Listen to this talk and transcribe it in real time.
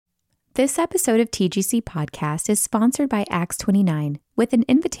This episode of TGC Podcast is sponsored by Acts 29 with an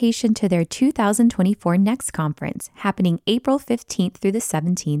invitation to their 2024 Next Conference happening April 15th through the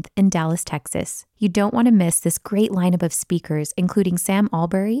 17th in Dallas, Texas. You don't want to miss this great lineup of speakers, including Sam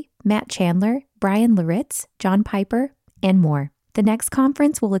Albury, Matt Chandler, Brian Laritz, John Piper, and more. The Next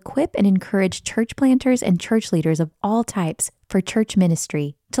Conference will equip and encourage church planters and church leaders of all types for church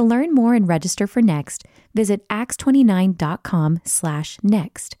ministry. To learn more and register for Next, visit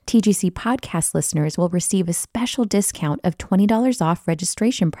acts29.com/next. TGC podcast listeners will receive a special discount of $20 off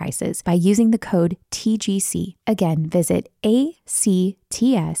registration prices by using the code TGC. Again, visit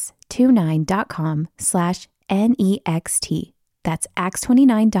acts29.com/next. That's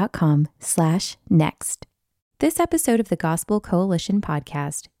acts29.com/next. This episode of the Gospel Coalition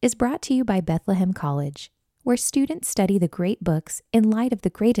podcast is brought to you by Bethlehem College, where students study the great books in light of the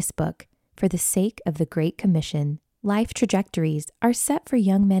greatest book for the sake of the Great Commission. Life trajectories are set for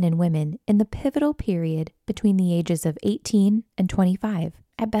young men and women in the pivotal period between the ages of 18 and 25.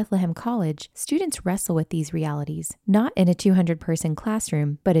 At Bethlehem College, students wrestle with these realities, not in a 200-person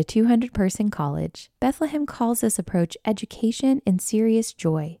classroom, but a 200-person college. Bethlehem calls this approach education in serious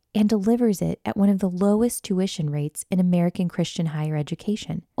joy and delivers it at one of the lowest tuition rates in American Christian higher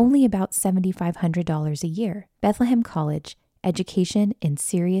education, only about $7,500 a year. Bethlehem College, education in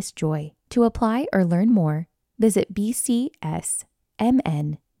serious joy. To apply or learn more, visit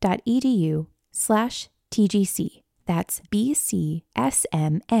bcsmn.edu/TGC. That's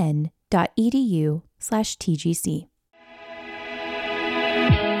bcsmn.edu/TGC.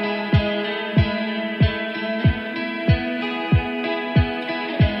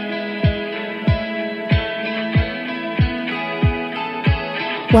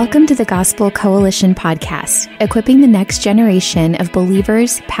 Welcome to the Gospel Coalition podcast, equipping the next generation of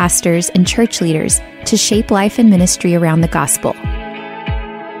believers, pastors, and church leaders to shape life and ministry around the gospel.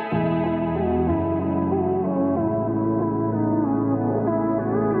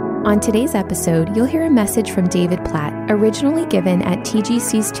 On today's episode, you'll hear a message from David Platt, originally given at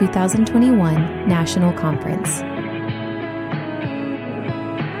TGC's 2021 National Conference.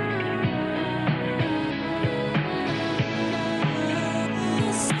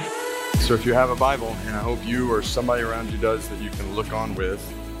 So if you have a Bible, and I hope you or somebody around you does that you can look on with,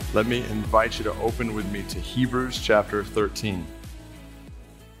 let me invite you to open with me to Hebrews chapter 13.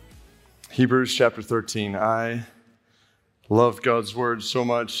 Hebrews chapter 13. I love God's word so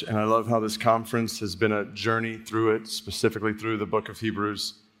much, and I love how this conference has been a journey through it, specifically through the book of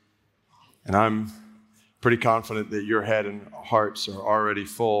Hebrews. And I'm pretty confident that your head and hearts are already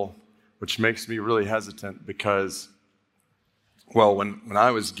full, which makes me really hesitant because, well, when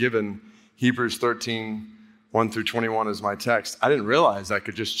I was given Hebrews 13, 1 through 21 as my text, I didn't realize I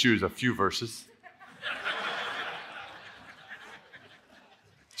could just choose a few verses.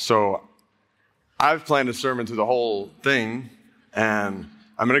 So I've planned a sermon through the whole thing, and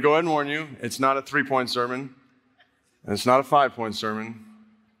I'm going to go ahead and warn you, it's not a 3-point sermon, and it's not a 5-point sermon,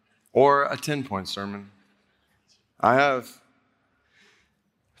 or a 10-point sermon. I have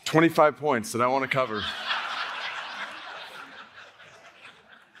 25 points that I want to cover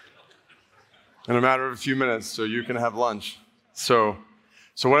in a matter of a few minutes, so you can have lunch. So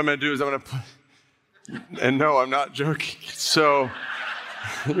what I'm going to do is I'm going to put, and no, I'm not joking. So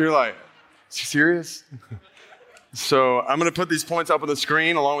you're like, is he serious? So I'm going to put these points up on the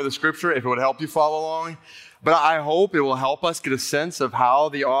screen along with the scripture if it would help you follow along. But I hope it will help us get a sense of how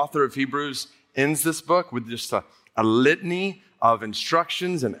the author of Hebrews ends this book with just a litany of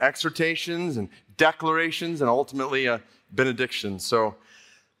instructions and exhortations and declarations and ultimately a benediction. So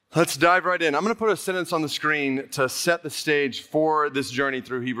let's dive right in. I'm going to put a sentence on the screen to set the stage for this journey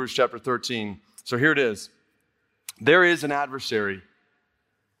through Hebrews chapter 13. So here it is. There is an adversary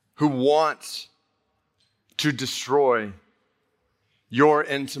who wants to destroy your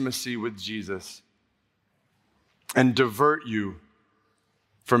intimacy with Jesus and divert you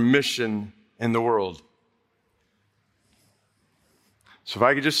from mission in the world. So if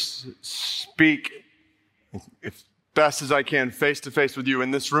I could just speak as best as I can face to face with you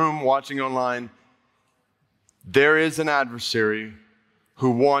in this room, watching online, there is an adversary who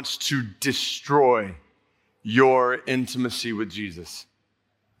wants to destroy your intimacy with Jesus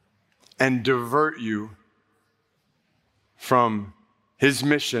and divert you from his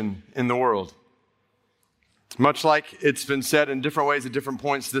mission in the world. Much like it's been said in different ways at different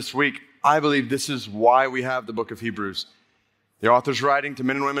points this week, I believe this is why we have the book of Hebrews. The author's writing to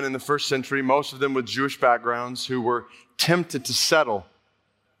men and women in the first century, most of them with Jewish backgrounds, who were tempted to settle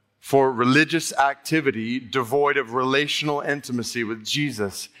for religious activity devoid of relational intimacy with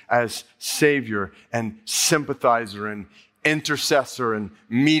Jesus as Savior and Sympathizer and intercessor and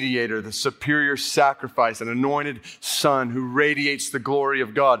mediator, the superior sacrifice, an anointed son who radiates the glory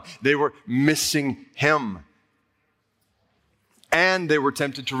of God. They were missing him. And they were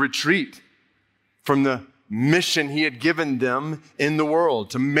tempted to retreat from the mission he had given them in the world,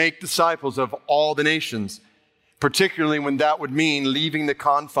 to make disciples of all the nations, particularly when that would mean leaving the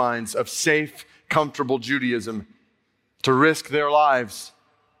confines of safe, comfortable Judaism to risk their lives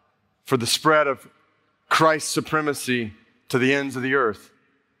for the spread of Christ's supremacy to the ends of the earth.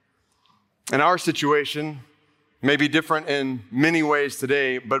 And our situation may be different in many ways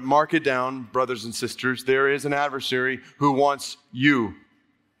today, but mark it down, brothers and sisters, there is an adversary who wants you,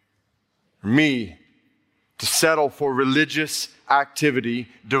 me, to settle for religious activity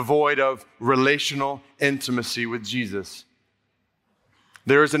devoid of relational intimacy with Jesus.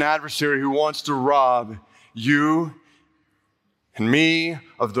 There is an adversary who wants to rob you and me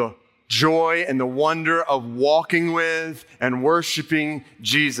of the joy and the wonder of walking with and worshiping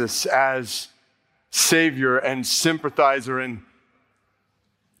Jesus as Savior and sympathizer and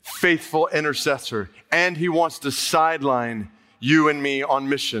faithful intercessor. And he wants to sideline you and me on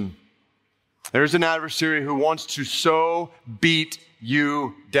mission. There's an adversary who wants to so beat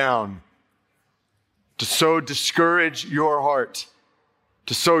you down, to so discourage your heart,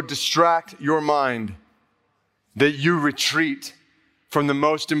 to so distract your mind that you retreat from the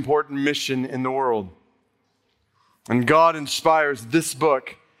most important mission in the world. And God inspires this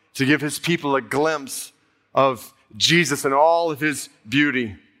book to give his people a glimpse of Jesus and all of his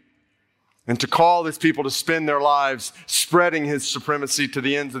beauty, and to call his people to spend their lives spreading his supremacy to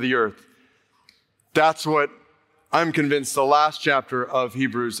the ends of the earth. That's what I'm convinced the last chapter of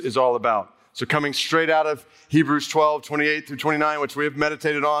Hebrews is all about. So coming straight out of Hebrews 12, 28 through 29, which we have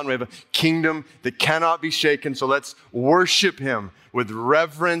meditated on, we have a kingdom that cannot be shaken. So let's worship him with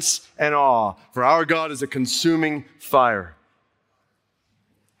reverence and awe, for our God is a consuming fire.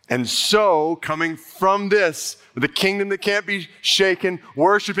 And so, coming from this, with a kingdom that can't be shaken,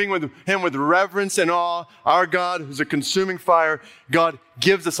 worshiping with him with reverence and awe, our God, who's a consuming fire, God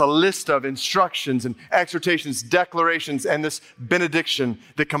gives us a list of instructions and exhortations, declarations, and this benediction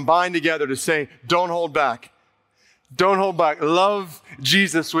that combine together to say, don't hold back. Don't hold back. Love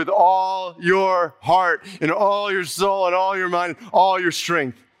Jesus with all your heart and all your soul and all your mind and all your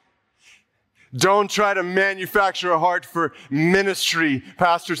strength. Don't try to manufacture a heart for ministry,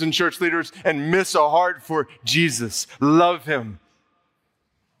 pastors and church leaders, and miss a heart for Jesus. Love him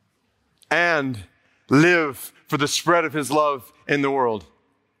and live for the spread of his love in the world.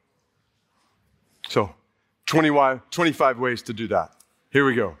 So, 25 ways to do that. Here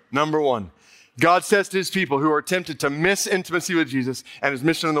we go. Number 1, God says to his people who are tempted to miss intimacy with Jesus and his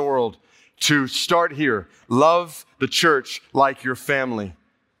mission in the world to start here. Love the church like your family.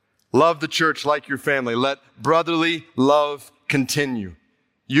 Love the church like your family. Let brotherly love continue.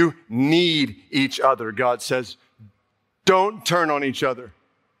 You need each other, God says. Don't turn on each other.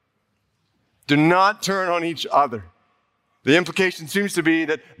 Do not turn on each other. The implication seems to be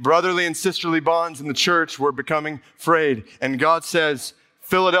that brotherly and sisterly bonds in the church were becoming frayed. And God says,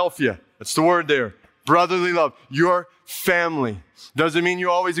 Philadelphia, that's the word there, brotherly love, your family. Doesn't mean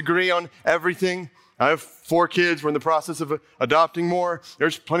you always agree on everything. I have 4 kids. We're in the process of adopting more.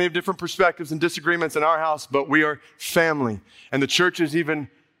 There's plenty of different perspectives and disagreements in our house, but we are family. And the church is even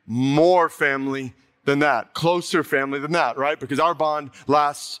more family than that, closer family than that, right? Because our bond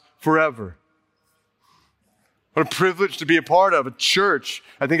lasts forever. What a privilege to be a part of a church.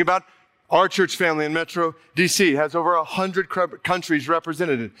 I think about our church family in Metro DC has over 100 countries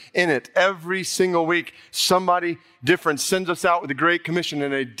represented in it. Every single week, somebody different sends us out with the Great Commission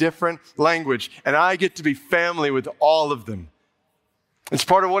in a different language. And I get to be family with all of them. It's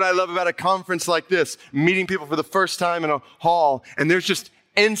part of what I love about a conference like this, meeting people for the first time in a hall. And there's just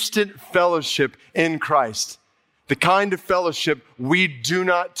instant fellowship in Christ. The kind of fellowship we do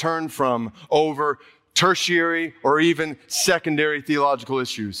not turn from over tertiary or even secondary theological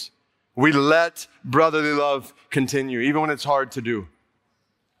issues. We let brotherly love continue, even when it's hard to do.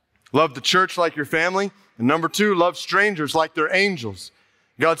 Love the church like your family. And number 2, love strangers like they're angels.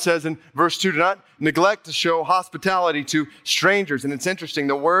 God says in verse 2, do not neglect to show hospitality to strangers. And it's interesting,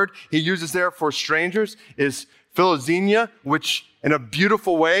 the word he uses there for strangers is philoxenia, which in a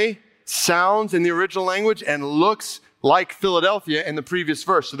beautiful way sounds in the original language and looks like Philadelphia in the previous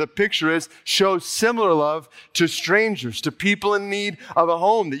verse. So the picture is, show similar love to strangers, to people in need of a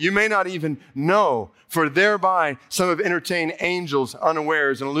home that you may not even know, for thereby some have entertained angels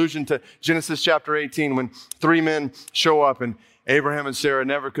unawares, an allusion to Genesis chapter 18 when 3 men show up and Abraham and Sarah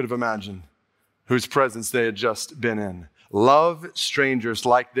never could have imagined whose presence they had just been in. Love strangers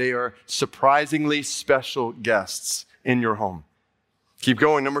like they are surprisingly special guests in your home. Keep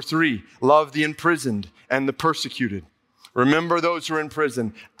going. Number 3, love the imprisoned and the persecuted. Remember those who are in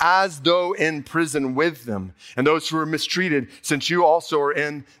prison as though in prison with them, and those who are mistreated, since you also are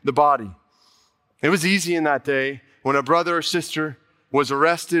in the body. It was easy in that day when a brother or sister was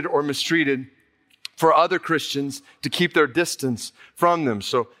arrested or mistreated for other Christians to keep their distance from them.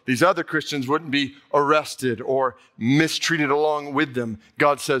 So these other Christians wouldn't be arrested or mistreated along with them.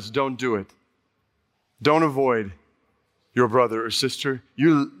 God says, don't do it. Don't avoid your brother or sister.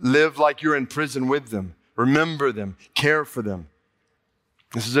 You live like you're in prison with them. Remember them, care for them.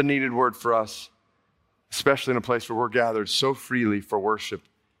 This is a needed word for us, especially in a place where we're gathered so freely for worship.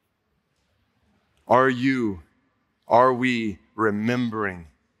 Are we remembering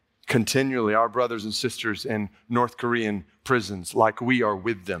continually our brothers and sisters in North Korean prisons like we are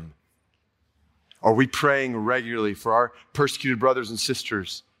with them? Are we praying regularly for our persecuted brothers and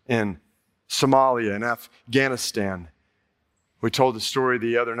sisters in Somalia and Afghanistan? We told the story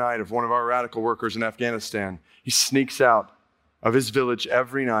the other night of one of our radical workers in Afghanistan. He sneaks out of his village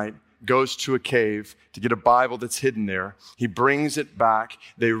every night, goes to a cave to get a Bible that's hidden there. He brings it back.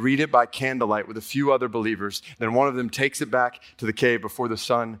 They read it by candlelight with a few other believers. Then one of them takes it back to the cave before the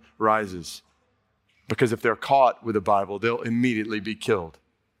sun rises. Because if they're caught with a Bible, they'll immediately be killed.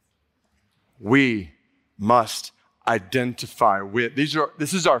 We must identify with,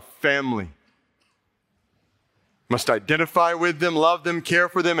 this is our family. Must identify with them, love them, care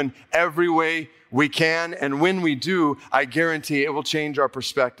for them in every way we can. And when we do, I guarantee it will change our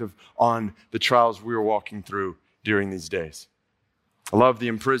perspective on the trials we are walking through during these days. Love the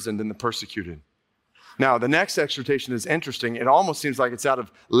imprisoned and the persecuted. Now, the next exhortation is interesting. It almost seems like it's out of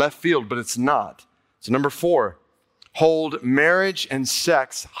left field, but it's not. So number 4, hold marriage and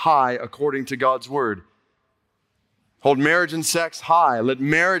sex high according to God's word. Hold marriage and sex high. Let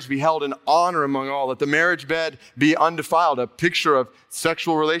marriage be held in honor among all. Let the marriage bed be undefiled, a picture of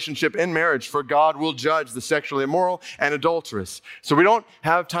sexual relationship in marriage, for God will judge the sexually immoral and adulterous. So we don't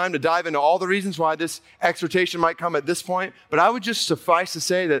have time to dive into all the reasons why this exhortation might come at this point, but I would just suffice to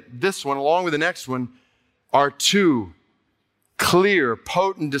say that this one, along with the next one, are 2 clear,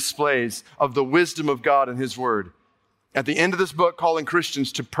 potent displays of the wisdom of God and His word. At the end of this book, calling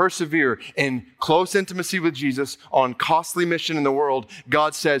Christians to persevere in close intimacy with Jesus on costly mission in the world,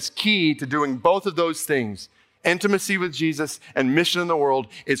 God says key to doing both of those things, intimacy with Jesus and mission in the world,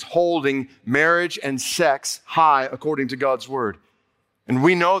 is holding marriage and sex high according to God's word. And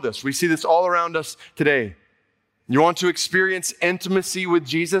we know this. We see this all around us today. You want to experience intimacy with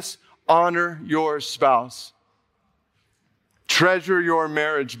Jesus? Honor your spouse. Treasure your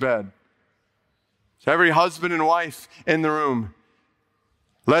marriage bed. So every husband and wife in the room,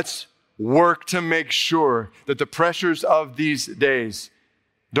 let's work to make sure that the pressures of these days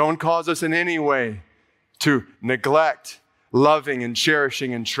don't cause us in any way to neglect loving and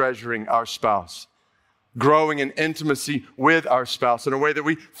cherishing and treasuring our spouse, growing in intimacy with our spouse in a way that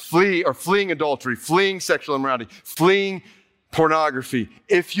we fleeing adultery, fleeing sexual immorality, fleeing pornography.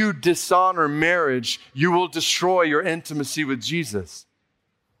 If you dishonor marriage, you will destroy your intimacy with Jesus.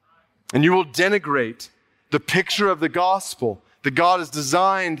 And you will denigrate the picture of the gospel that God has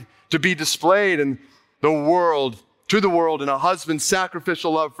designed to be displayed in the world, to the world, in a husband's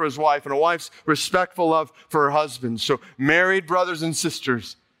sacrificial love for his wife and a wife's respectful love for her husband. So married brothers and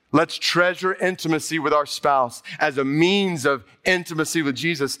sisters, let's treasure intimacy with our spouse as a means of intimacy with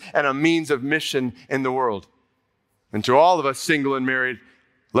Jesus and a means of mission in the world. And to all of us, single and married,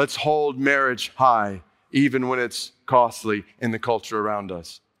 let's hold marriage high, even when it's costly in the culture around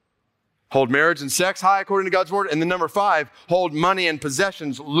us. Hold marriage and sex high according to God's word. And then number 5, hold money and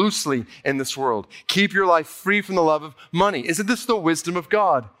possessions loosely in this world. Keep your life free from the love of money. Isn't this the wisdom of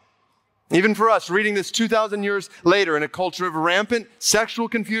God? Even for us, reading this 2,000 years later in a culture of rampant sexual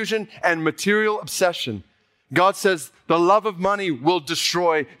confusion and material obsession, God says the love of money will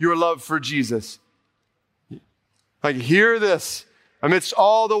destroy your love for Jesus. Like, hear this. Amidst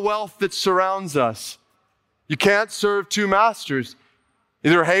all the wealth that surrounds us, you can't serve 2 masters.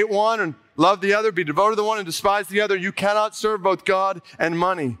 Either hate one and love the other, be devoted to the one and despise the other. You cannot serve both God and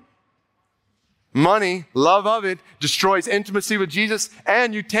money. Money, love of it, destroys intimacy with Jesus,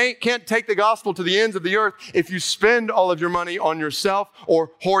 and you can't take the gospel to the ends of the earth if you spend all of your money on yourself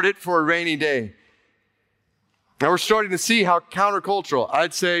or hoard it for a rainy day. Now we're starting to see how countercultural,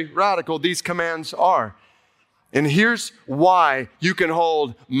 I'd say radical, these commands are. And here's why you can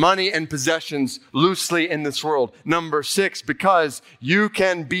hold money and possessions loosely in this world. Number 6, because you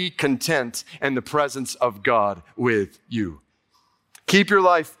can be content in the presence of God with you. Keep your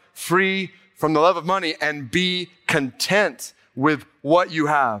life free from the love of money and be content with what you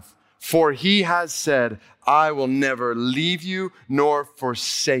have. For he has said, I will never leave you nor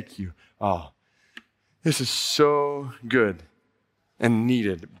forsake you. Oh, this is so good and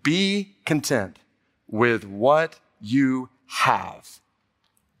needed. Be content with what you have.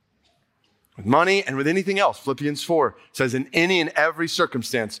 With money and with anything else. Philippians 4 says in any and every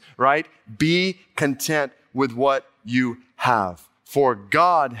circumstance, right? Be content with what you have. For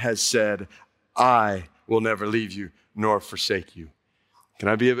God has said, I will never leave you nor forsake you. Can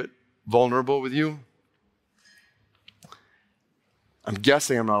I be a bit vulnerable with you? I'm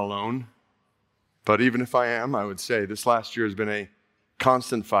guessing I'm not alone, but even if I am, I would say this last year has been a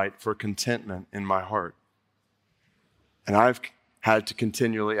constant fight for contentment in my heart. And I've had to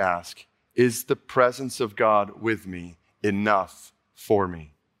continually ask, is the presence of God with me enough for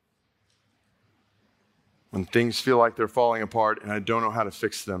me? When things feel like they're falling apart and I don't know how to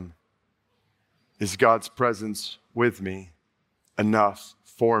fix them, is God's presence with me enough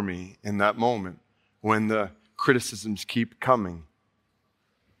for me in that moment when the criticisms keep coming?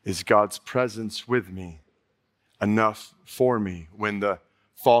 Is God's presence with me enough for me when the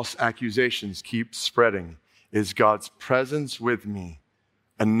false accusations keep spreading? Is God's presence with me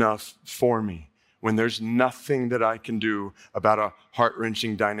enough for me when there's nothing that I can do about a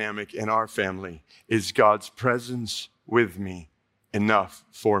heart-wrenching dynamic in our family? Is God's presence with me enough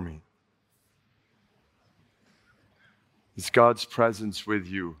for me? Is God's presence with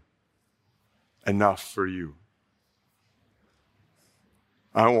you enough for you?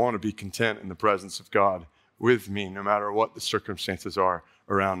 I want to be content in the presence of God with me, no matter what the circumstances are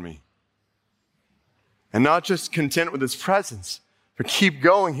around me. And not just content with his presence, but keep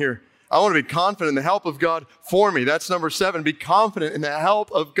going here. I want to be confident in the help of God for me. That's number 7. Be confident in the help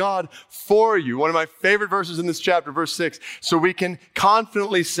of God for you. One of my favorite verses in this chapter, verse 6. So we can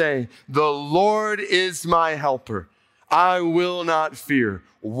confidently say, the Lord is my helper. I will not fear.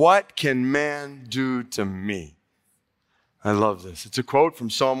 What can man do to me? I love this. It's a quote from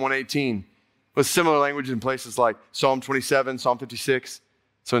Psalm 118 with similar language in places like Psalm 27, Psalm 56.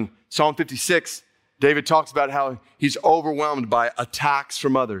 So in Psalm 56, David talks about how he's overwhelmed by attacks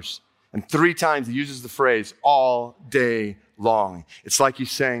from others. And 3 times he uses the phrase, all day long. It's like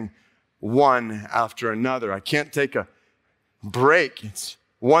he's saying one after another. I can't take a break. It's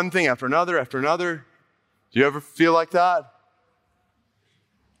one thing after another after another. Do you ever feel like that?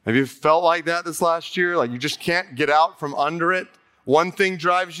 Have you felt like that this last year? Like you just can't get out from under it? One thing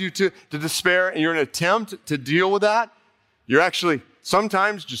drives you to despair, and you're in an attempt to deal with that. You're actually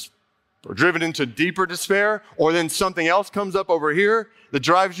sometimes just driven into deeper despair, or then something else comes up over here that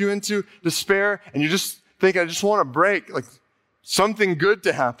drives you into despair, and you just think, I just want a break, like something good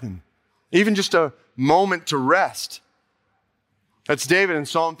to happen, even just a moment to rest. That's David in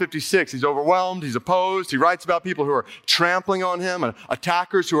Psalm 56. He's overwhelmed, he's opposed. He writes about people who are trampling on him,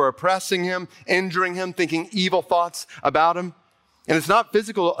 attackers who are oppressing him, injuring him, thinking evil thoughts about him. And it's not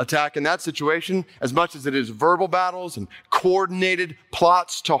physical attack in that situation as much as it is verbal battles and coordinated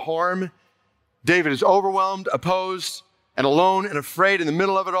plots to harm. David is overwhelmed, opposed, and alone and afraid in the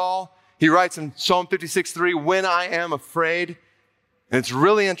middle of it all. He writes in Psalm 56:3, when I am afraid. And it's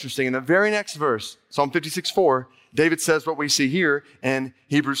really interesting. In the very next verse, Psalm 56:4, David says what we see here in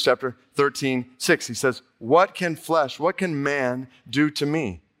Hebrews chapter 13:6. He says, what can flesh, what can man do to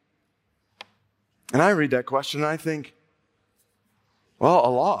me? And I read that question and I think, well,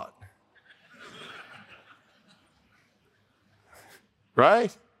 a lot.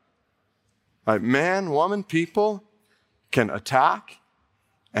 Right? Like man, woman, people can attack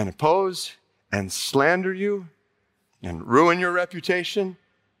and oppose and slander you and ruin your reputation.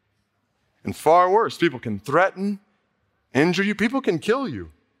 And far worse, people can threaten, injure you. People can kill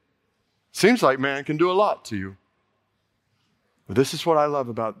you. Seems like man can do a lot to you. But this is what I love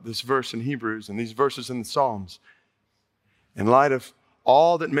about this verse in Hebrews and these verses in the Psalms. In light of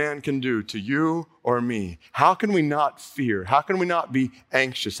all that man can do to you or me, how can we not fear? How can we not be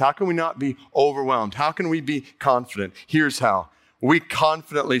anxious? How can we not be overwhelmed? How can we be confident? Here's how. We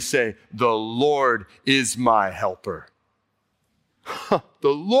confidently say, the Lord is my helper. The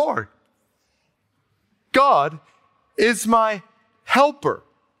Lord. God is my helper.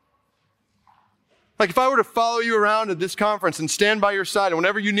 Like if I were to follow you around at this conference and stand by your side, and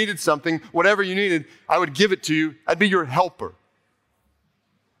whenever you needed something, whatever you needed, I would give it to you. I'd be your helper.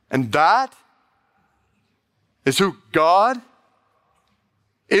 And that is who God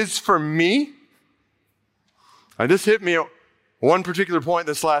is for me. This hit me at one particular point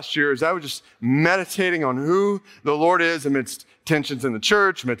this last year as I was just meditating on who the Lord is amidst tensions in the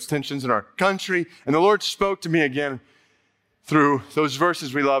church, amidst tensions in our country. And the Lord spoke to me again. through those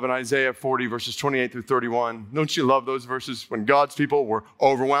verses we love in Isaiah 40, verses 28 through 31. Don't you love those verses when God's people were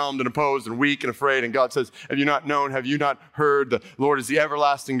overwhelmed and opposed and weak and afraid, and God says, have you not known, have you not heard? The Lord is the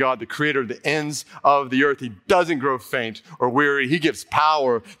everlasting God, the creator of the ends of the earth. He doesn't grow faint or weary. He gives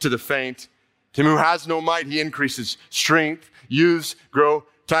power to the faint. To him who has no might, he increases strength. Youths grow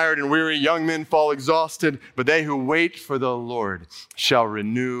tired and weary. Young men fall exhausted. But they who wait for the Lord shall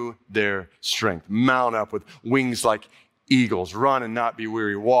renew their strength. Mount up with wings like eagles. Run and not be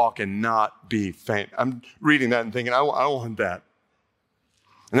weary. Walk and not be faint. I'm reading that and thinking, I want that.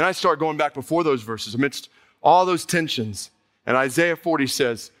 And then I start going back before those verses amidst all those tensions. And Isaiah 40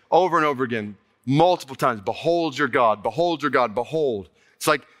 says over and over again, multiple times, behold your God, behold your God, behold. It's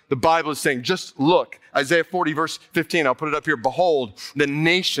like the Bible is saying, just look. Isaiah 40, verse 15, I'll put it up here. Behold, the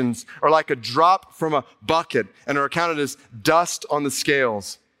nations are like a drop from a bucket and are accounted as dust on the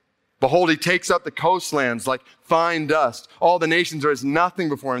scales. Behold, he takes up the coastlands like fine dust. All the nations are as nothing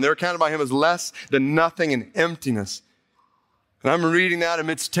before him. They're accounted by him as less than nothing and emptiness. And I'm reading that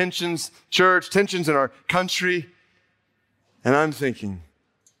amidst tensions, church, tensions in our country. And I'm thinking,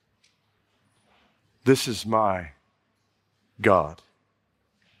 this is my God.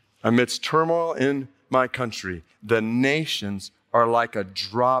 Amidst turmoil in my country, the nations are like a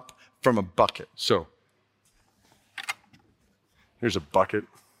drop from a bucket. So, here's a bucket.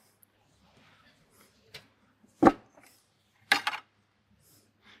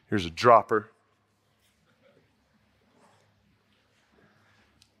 Here's a dropper.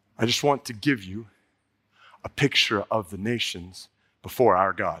 I just want to give you a picture of the nations before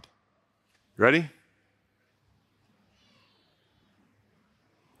our God. You ready?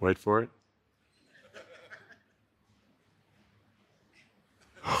 Wait for it.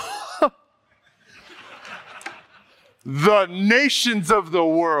 The nations of the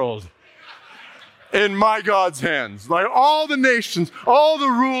world in my God's hands. Like all the nations, all the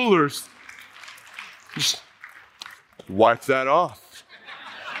rulers. Just wipe that off.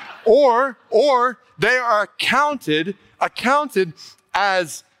 Or they are accounted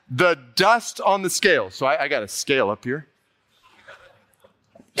as the dust on the scale. So I got a scale up here.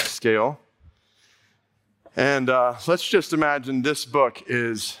 Scale. And let's just imagine this book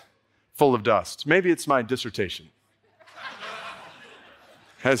is full of dust. Maybe it's my dissertation.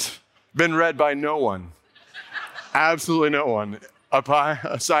 Has been read by no one. Absolutely no one.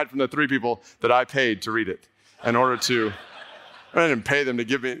 Aside from the 3 people that I paid to read it in order to, I didn't pay them to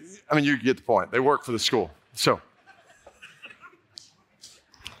give me, I mean, you get the point. They work for the school. So,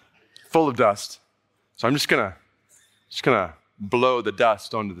 full of dust. So I'm just gonna blow the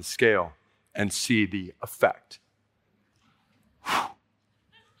dust onto the scale and see the effect.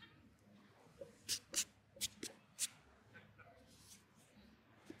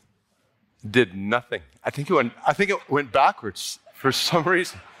 Did nothing. I think it went backwards for some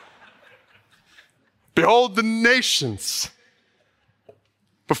reason. Behold the nations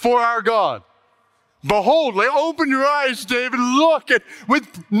before our God. Behold, open your eyes, David. Look at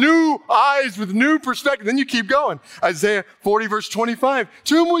with new eyes, with new perspective. Then you keep going. Isaiah 40, verse 25.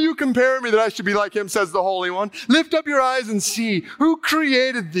 To whom will you compare me that I should be like him, says the Holy One? Lift up your eyes and see who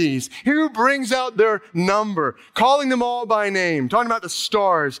created these. He who brings out their number, calling them all by name. Talking about the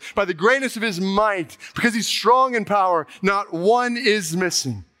stars, by the greatness of his might, because he's strong in power. Not one is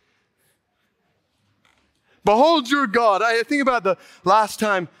missing. Behold your God. I think about the last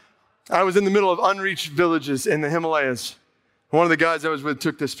time I was in the middle of unreached villages in the Himalayas. One of the guys I was with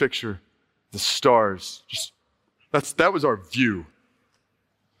took this picture. The stars. That was our view.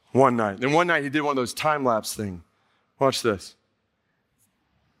 One night. Then one night he did one of those time-lapse things. Watch this.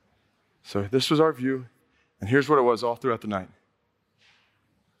 So this was our view, and here's what it was all throughout the night.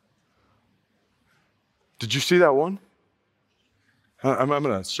 Did you see that one? I'm going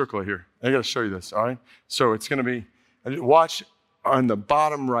to circle it here. I got to show you this, all right? So it's going to be, watch on the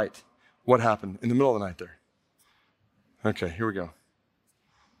bottom right what happened in the middle of the night there. Okay, here we go.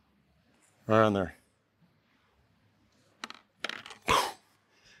 Right on there.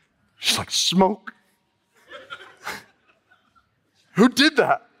 Just like smoke. Who did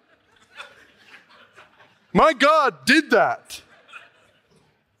that? My God did that.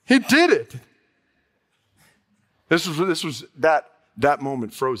 He did it. This was that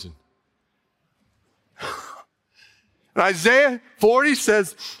moment frozen. And Isaiah 40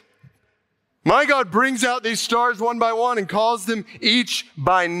 says, my God brings out these stars one by one and calls them each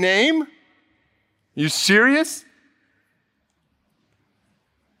by name. You serious?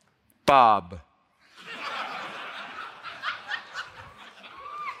 Bob.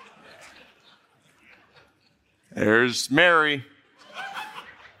 There's Mary.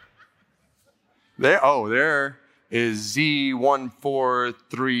 There is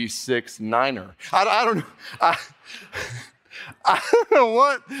Z14369er. I don't know. I don't know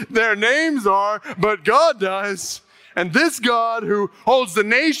what their names are, but God does. And this God who holds the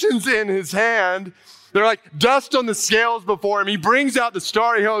nations in his hand, they're like dust on the scales before him. He brings out the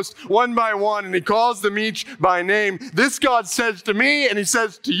starry host one by one, and he calls them each by name. This God says to me, and he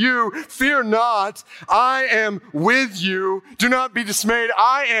says to you, fear not, I am with you. Do not be dismayed.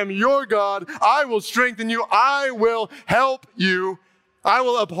 I am your God. I will strengthen you. I will help you. I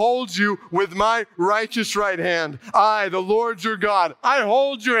will uphold you with my righteous right hand. I, the Lord your God, I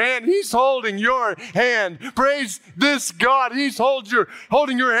hold your hand. He's holding your hand. Praise this God. He's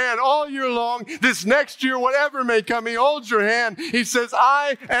holding your hand all year long. This next year, whatever may come, he holds your hand. He says,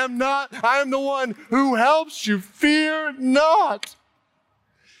 I am the one who helps you. Fear not.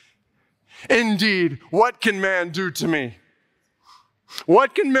 Indeed, what can man do to me?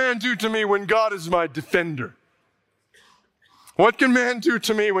 What can man do to me when God is my defender? What can man do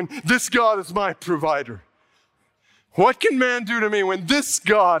to me when this God is my provider? What can man do to me when this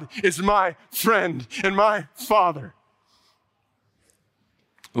God is my friend and my father?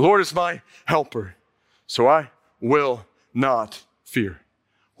 The Lord is my helper, so I will not fear.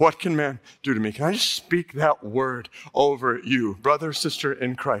 What can man do to me? Can I just speak that word over you, brother, sister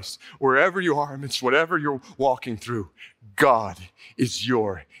in Christ? Wherever you are, amidst whatever you're walking through, God is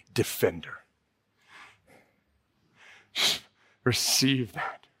your defender. Receive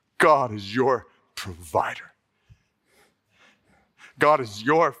that. God is your provider. God is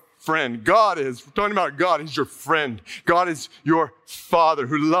your friend. We're talking about God, he's your friend. God is your father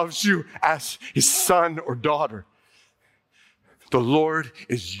who loves you as his son or daughter. The Lord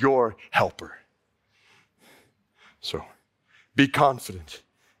is your helper. So be confident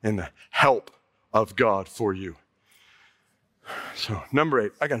in the help of God for you. So number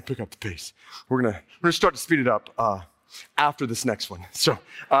 8, I got to pick up the pace. We're gonna start to speed it up after this next one. So,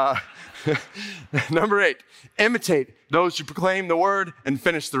 number 8, imitate those who proclaim the word and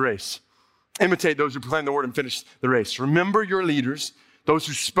finish the race. Imitate those who proclaim the word and finish the race. Remember your leaders, those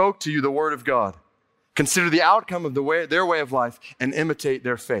who spoke to you the word of God. Consider the outcome of their way of life and imitate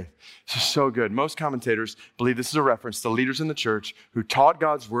their faith. This is so good. Most commentators believe this is a reference to leaders in the church who taught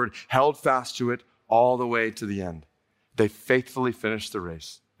God's word, held fast to it all the way to the end. They faithfully finished the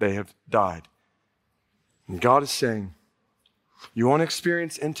race. They have died. And God is saying, you want to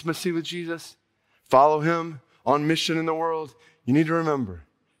experience intimacy with Jesus? Follow him on mission in the world? You need to remember,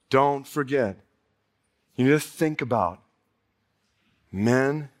 don't forget. You need to think about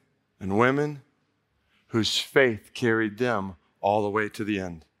men and women whose faith carried them all the way to the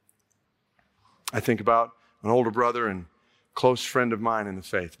end. I think about an older brother and close friend of mine in the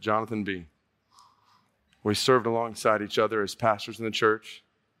faith, Jonathan B. We served alongside each other as pastors in the church.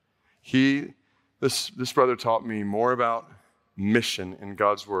 This brother taught me more about mission in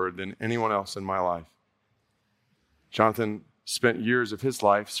God's word than anyone else in my life. Jonathan spent years of his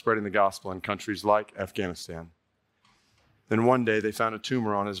life spreading the gospel in countries like Afghanistan. Then one day they found a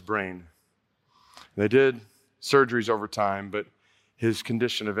tumor on his brain. They did surgeries over time, but his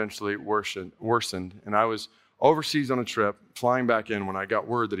condition eventually worsened. And I was overseas on a trip, flying back in when I got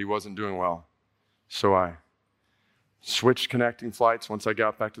word that he wasn't doing well. So I switched connecting flights once I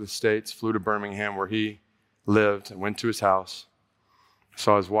got back to the States, flew to Birmingham where he lived and went to his house.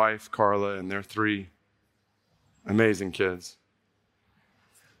 Saw his wife, Carla, and their 3 amazing kids.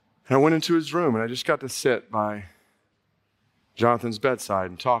 And I went into his room and I just got to sit by Jonathan's bedside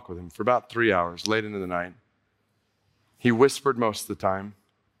and talk with him for about 3 hours late into the night. He whispered most of the time.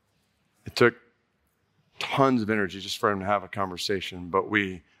 It took tons of energy just for him to have a conversation, but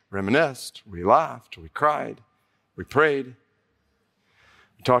we reminisced, we laughed, we cried, we prayed.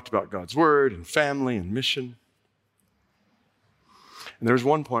 We talked about God's word and family and mission. And there was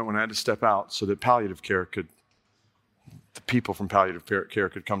one point when I had to step out so that the people from palliative care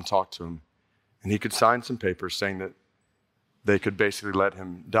could come talk to him. And he could sign some papers saying that they could basically let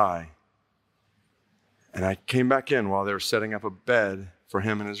him die. And I came back in while they were setting up a bed for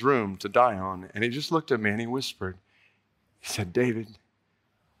him in his room to die on. And he just looked at me and he whispered, he said, David,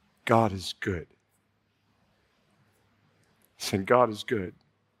 God is good. He said, God is good.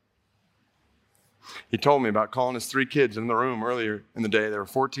 He told me about calling his 3 kids in the room earlier in the day. They were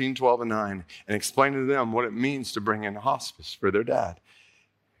 14, 12, and 9, and explaining to them what it means to bring in hospice for their dad.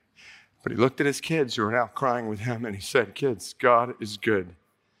 But he looked at his kids who were now crying with him, and he said, kids, God is good.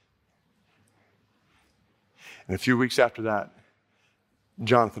 And a few weeks after that,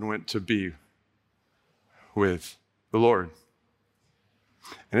 Jonathan went to be with the Lord.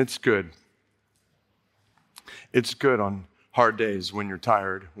 And it's good. It's good on hard days when you're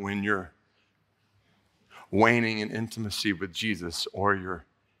tired, when you're waning in intimacy with Jesus, or you're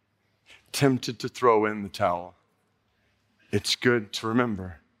tempted to throw in the towel, it's good to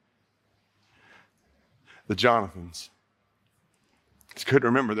remember the Jonathans. It's good to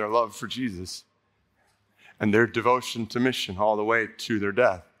remember their love for Jesus and their devotion to mission all the way to their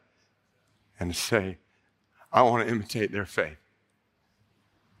death, and to say, I want to imitate their faith.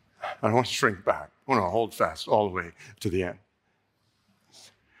 I don't want to shrink back. I want to hold fast all the way to the end.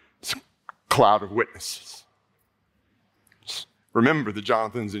 It's a cloud of witnesses. Just remember the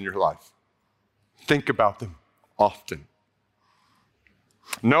Jonathans in your life. Think about them often.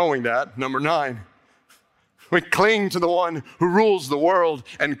 Knowing that, number 9, we cling to the one who rules the world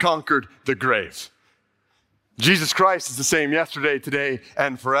and conquered the grave. Jesus Christ is the same yesterday, today,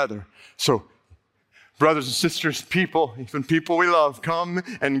 and forever. So, brothers and sisters, people, even people we love, come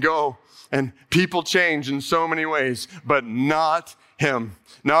and go, and people change in so many ways, but not him,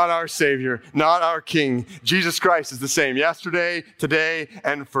 not our Savior, not our King. Jesus Christ is the same yesterday, today,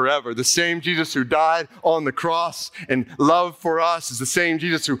 and forever. The same Jesus who died on the cross and love for us is the same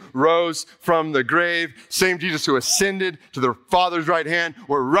Jesus who rose from the grave, same Jesus who ascended to the Father's right hand,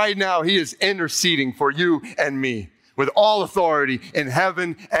 where right now he is interceding for you and me with all authority in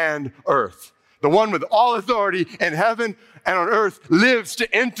heaven and earth. The one with all authority in heaven and on earth lives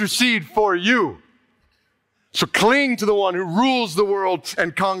to intercede for you. So cling to the one who rules the world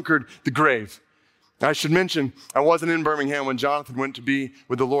and conquered the grave. I should mention, I wasn't in Birmingham when Jonathan went to be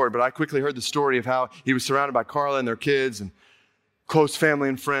with the Lord, but I quickly heard the story of how he was surrounded by Carla and their kids and close family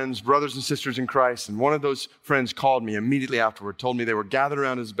and friends, brothers and sisters in Christ. And one of those friends called me immediately afterward, told me they were gathered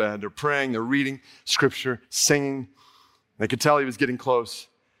around his bed. They're praying, they're reading scripture, singing. They could tell he was getting close.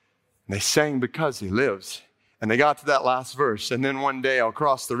 And they sang because he lives. And they got to that last verse. And then one day I'll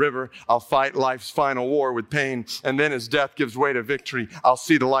cross the river. I'll fight life's final war with pain. And then as death gives way to victory, I'll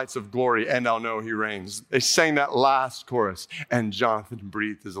see the lights of glory and I'll know he reigns. They sang that last chorus and Jonathan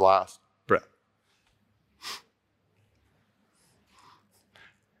breathed his last breath.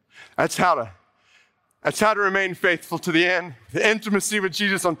 That's how to remain faithful to the end. The intimacy with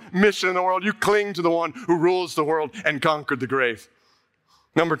Jesus on mission in the world. You cling to the one who rules the world and conquered the grave.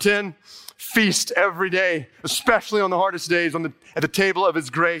 Number 10, feast every day, especially on the hardest days at the table of his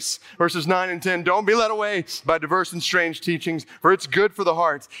grace. Verses 9 and 10, don't be led away by diverse and strange teachings, for it's good for the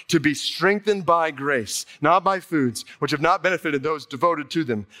heart to be strengthened by grace, not by foods which have not benefited those devoted to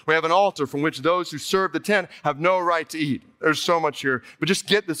them. We have an altar from which those who serve the tent have no right to eat. There's so much here, but just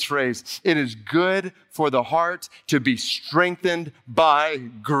get this phrase. It is good for the heart to be strengthened by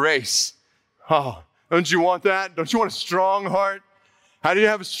grace. Oh, don't you want that? Don't you want a strong heart? How do you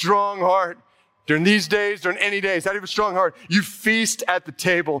have a strong heart during these days, during any days? How do you have a strong heart? You feast at the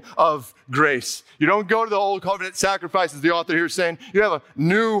table of grace. You don't go to the old covenant sacrifices, the author here is saying. You have a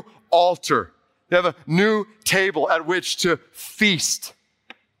new altar. You have a new table at which to feast.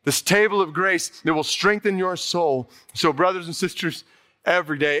 This table of grace that will strengthen your soul. So brothers and sisters,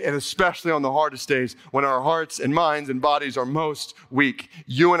 every day, and especially on the hardest days when our hearts and minds and bodies are most weak,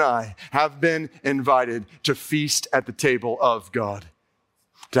 you and I have been invited to feast at the table of God.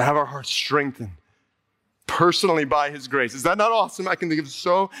 To have our hearts strengthened personally by his grace. Is that not awesome? I can think of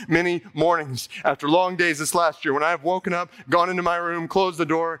so many mornings after long days this last year when I have woken up, gone into my room, closed the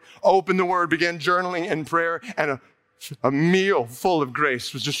door, opened the word, began journaling and prayer, and a meal full of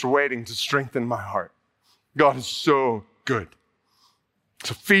grace was just waiting to strengthen my heart. God is so good.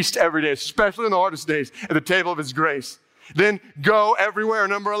 So feast every day, especially in the hardest days, at the table of his grace. Then go everywhere,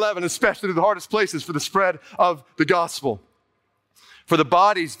 number 11, especially to the hardest places for the spread of the gospel. For the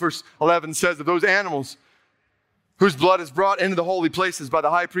bodies, verse 11 says, of those animals whose blood is brought into the holy places by the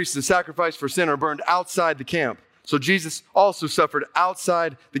high priest as a sacrifice for sin are burned outside the camp. So Jesus also suffered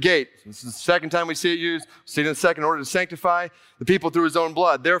outside the gate. This is the second time we see it used. We see it in the second, in order to sanctify the people through his own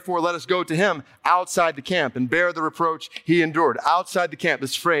blood. Therefore, let us go to him outside the camp and bear the reproach he endured. Outside the camp,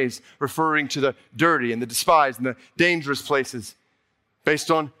 this phrase referring to the dirty and the despised and the dangerous places.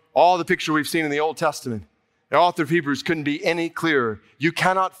 Based on all the picture we've seen in the Old Testament. The author of Hebrews couldn't be any clearer. You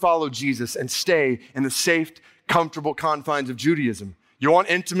cannot follow Jesus and stay in the safe, comfortable confines of Judaism. You want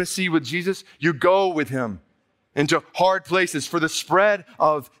intimacy with Jesus? You go with him into hard places for the spread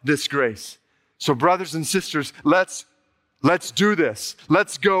of this grace. So brothers and sisters, let's do this.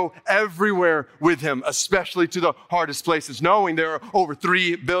 Let's go everywhere with him, especially to the hardest places, knowing there are over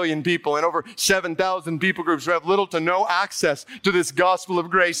 3 billion people and over 7,000 people groups who have little to no access to this gospel of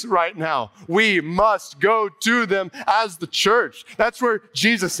grace right now. We must go to them as the church. That's where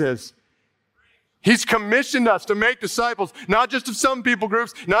Jesus is. He's commissioned us to make disciples, not just of some people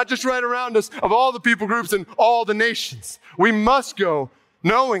groups, not just right around us, of all the people groups and all the nations. We must go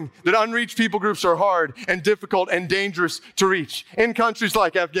knowing that unreached people groups are hard and difficult and dangerous to reach in countries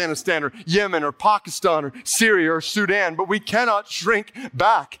like Afghanistan or Yemen or Pakistan or Syria or Sudan, but we cannot shrink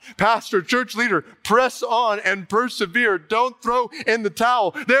back. Pastor, church leader, press on and persevere. Don't throw in the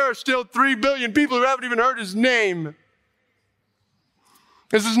towel. There are still 3 billion people who haven't even heard his name.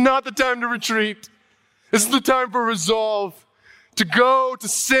 This is not the time to retreat. This is the time for resolve. To go, to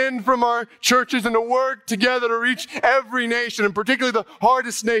send from our churches and to work together to reach every nation, and particularly the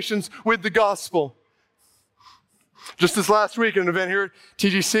hardest nations, with the gospel. Just this last week at an event here at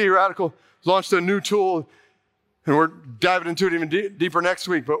TGC, Radical launched a new tool, and we're diving into it even deeper next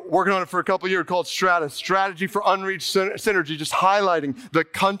week, but working on it for a couple of years, called Strategy for Unreached Synergy, just highlighting the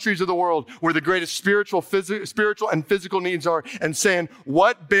countries of the world where the greatest spiritual and physical needs are, and saying,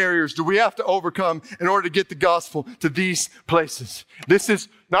 what barriers do we have to overcome in order to get the gospel to these places? This is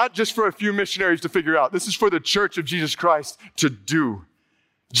not just for a few missionaries to figure out. This is for the Church of Jesus Christ to do.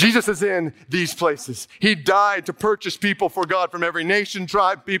 Jesus is in these places. He died to purchase people for God from every nation,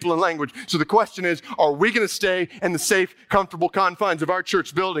 tribe, people, and language. So the question is, are we going to stay in the safe, comfortable confines of our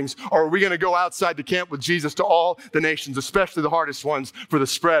church buildings, or are we going to go outside the camp with Jesus to all the nations, especially the hardest ones, for the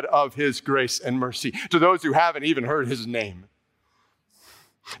spread of his grace and mercy, to those who haven't even heard his name,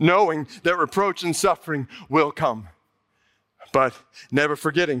 knowing that reproach and suffering will come, but never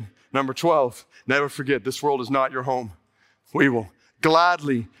forgetting, number 12, never forget, this world is not your home. We will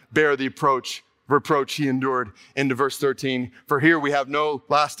gladly bear the reproach he endured, into verse 13. For here we have no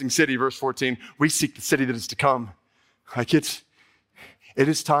lasting city, verse 14. We seek the city that is to come. It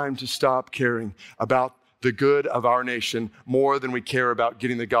is time to stop caring about the good of our nation more than we care about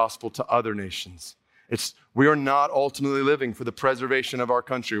getting the gospel to other nations. We are not ultimately living for the preservation of our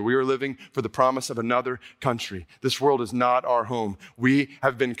country. We are living for the promise of another country. This world is not our home. We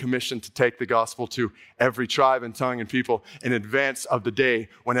have been commissioned to take the gospel to every tribe and tongue and people in advance of the day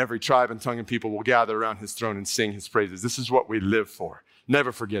when every tribe and tongue and people will gather around his throne and sing his praises. This is what we live for.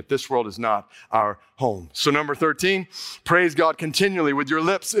 Never forget, this world is not our home. So number 13, praise God continually with your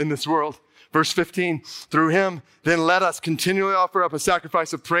lips in this world. Verse 15, through him, then let us continually offer up a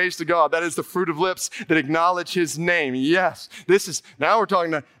sacrifice of praise to God. That is the fruit of lips that acknowledge his name. Yes, now we're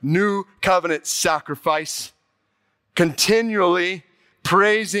talking a new covenant sacrifice. Continually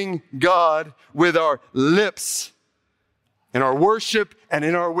praising God with our lips, in our worship and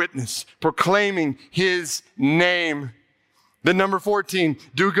in our witness, proclaiming his name. Then number 14,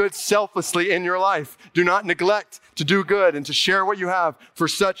 do good selflessly in your life. Do not neglect to do good and to share what you have for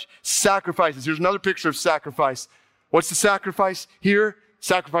such sacrifices. Here's another picture of sacrifice. What's the sacrifice here?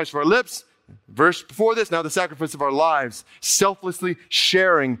 Sacrifice of our lips. Verse before this, now the sacrifice of our lives. Selflessly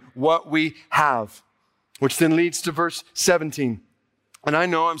sharing what we have. Which then leads to verse 17. And I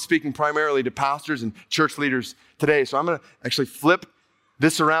know I'm speaking primarily to pastors and church leaders today, so I'm going to actually flip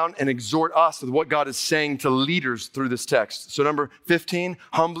this around and exhort us with what God is saying to leaders through this text. So number 15,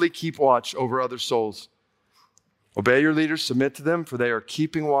 humbly keep watch over other souls. Obey your leaders, submit to them, for they are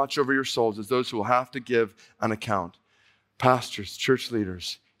keeping watch over your souls as those who will have to give an account. Pastors, church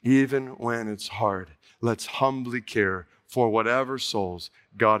leaders, even when it's hard, let's humbly care for whatever souls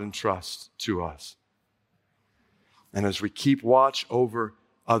God entrusts to us. And as we keep watch over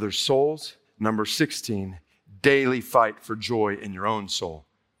other souls, number 16, daily fight for joy in your own soul.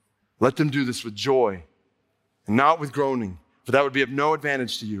 Let them do this with joy and not with groaning, for that would be of no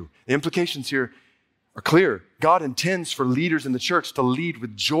advantage to you. The implications here are clear. God intends for leaders in the church to lead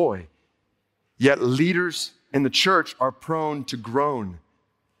with joy, yet leaders in the church are prone to groan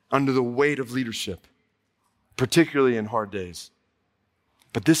under the weight of leadership, particularly in hard days.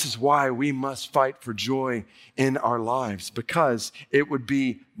 But this is why we must fight for joy in our lives, because it would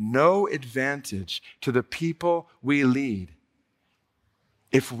be no advantage to the people we lead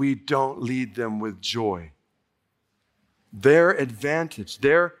if we don't lead them with joy. Their advantage,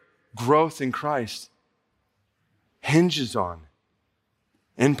 their growth in Christ hinges on,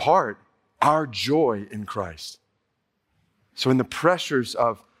 in part, our joy in Christ. So in the pressures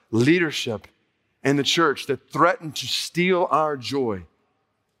of leadership in the church that threaten to steal our joy,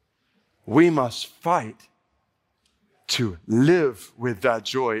 we must fight to live with that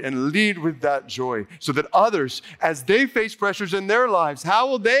joy and lead with that joy so that others, as they face pressures in their lives, how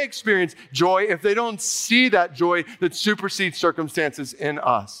will they experience joy if they don't see that joy that supersedes circumstances in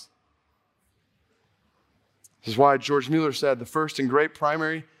us? This is why George Mueller said, the first great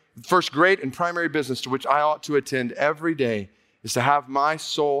and primary business to which I ought to attend every day is to have my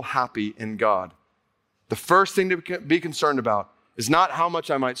soul happy in God. The first thing to be concerned about is not how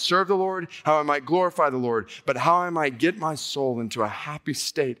much I might serve the Lord, how I might glorify the Lord, but how I might get my soul into a happy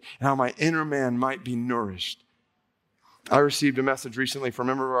state and how my inner man might be nourished. I received a message recently from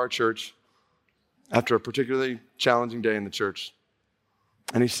a member of our church after a particularly challenging day in the church.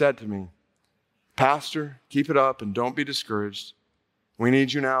 And he said to me, "Pastor, keep it up and don't be discouraged. We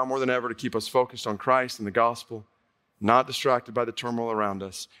need you now more than ever to keep us focused on Christ and the gospel, not distracted by the turmoil around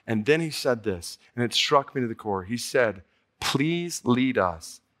us." And then he said this, and it struck me to the core. He said, "Please lead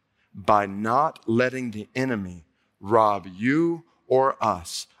us by not letting the enemy rob you or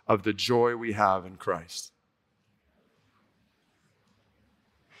us of the joy we have in Christ."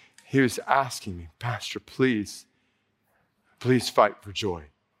 He was asking me, "Pastor, please fight for joy.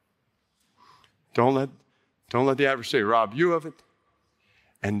 Don't let the adversary rob you of it,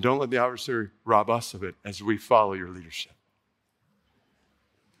 and don't let the adversary rob us of it as we follow your leadership."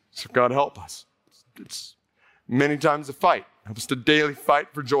 So God help us. It's many times a fight. Help us to daily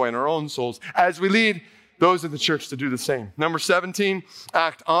fight for joy in our own souls as we lead those in the church to do the same. Number 17,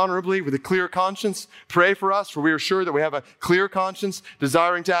 act honorably with a clear conscience. Pray for us, for we are sure that we have a clear conscience,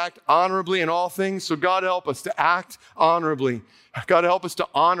 desiring to act honorably in all things. So God help us to act honorably. God help us to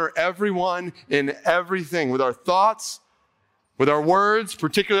honor everyone in everything with our thoughts, with our words,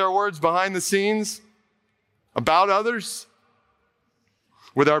 particularly our words behind the scenes about others,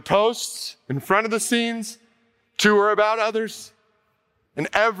 with our posts in front of the scenes to or about others. And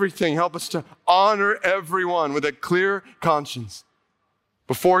everything, help us to honor everyone with a clear conscience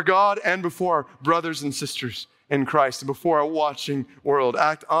before God and before our brothers and sisters in Christ and before our watching world.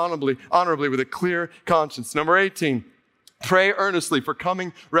 Act honorably with a clear conscience. Number 18, pray earnestly for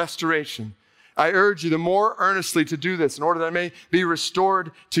coming restoration. I urge you the more earnestly to do this in order that I may be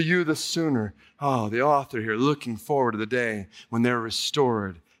restored to you the sooner. Oh, the author here looking forward to the day when they're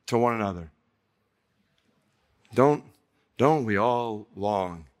restored to one another. Don't we all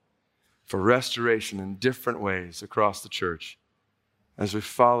long for restoration in different ways across the church as we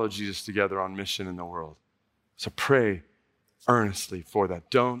follow Jesus together on mission in the world? So pray earnestly for that.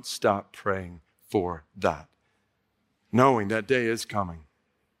 Don't stop praying for that, knowing that day is coming,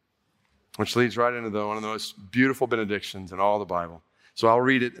 which leads right into one of the most beautiful benedictions in all the Bible. So I'll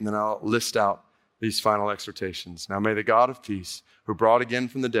read it and then I'll list out these final exhortations. Now may the God of peace, who brought again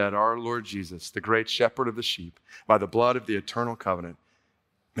from the dead our Lord Jesus, the great shepherd of the sheep, by the blood of the eternal covenant,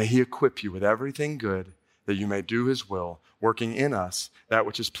 may he equip you with everything good that you may do his will, working in us that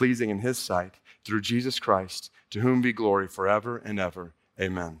which is pleasing in his sight, through Jesus Christ, to whom be glory forever and ever.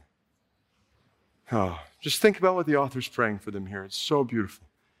 Amen. Oh, just think about what the author's praying for them here. It's so beautiful.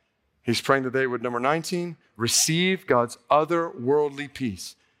 He's praying that they would, number 19, receive God's otherworldly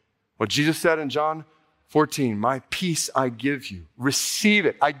peace. What Jesus said in John 14, "My peace I give you." Receive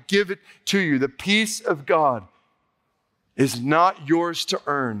it. I give it to you. The peace of God is not yours to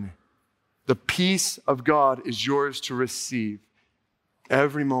earn. The peace of God is yours to receive.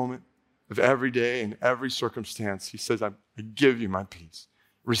 Every moment of every day and every circumstance, he says, I give you my peace.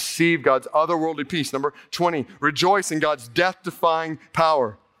 Receive God's otherworldly peace. Number 20, rejoice in God's death-defying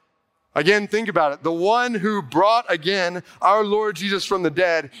power. Again, think about it. The one who brought again our Lord Jesus from the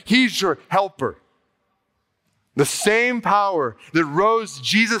dead, he's your helper. The same power that rose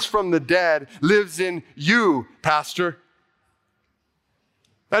Jesus from the dead lives in you, pastor.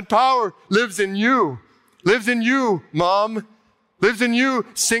 That power lives in you. Lives in you, mom. Lives in you,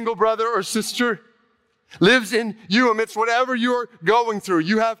 single brother or sister. Lives in you amidst whatever you're going through.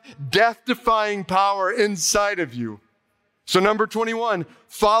 You have death-defying power inside of you. So number 21,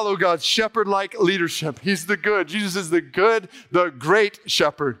 follow God's shepherd-like leadership. He's the good. Jesus is the good, the great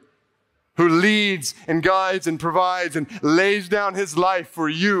shepherd who leads and guides and provides and lays down his life for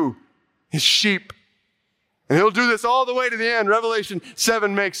you, his sheep. And he'll do this all the way to the end. Revelation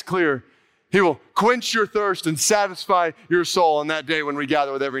 7 makes clear. He will quench your thirst and satisfy your soul on that day when we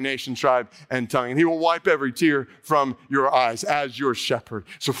gather with every nation, tribe, and tongue. And he will wipe every tear from your eyes as your shepherd.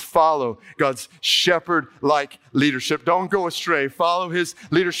 So follow God's shepherd-like leadership. Don't go astray. Follow his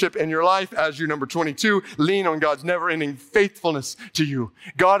leadership in your life. As you, number 22, lean on God's never-ending faithfulness to you.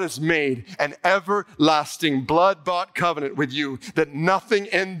 God has made an everlasting blood-bought covenant with you that nothing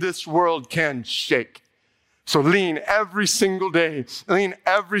in this world can shake. So lean every single day, lean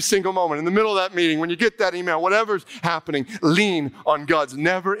every single moment. In the middle of that meeting, when you get that email, whatever's happening, lean on God's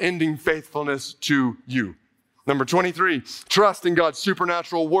never-ending faithfulness to you. Number 23, trust in God's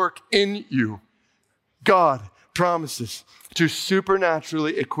supernatural work in you. God promises to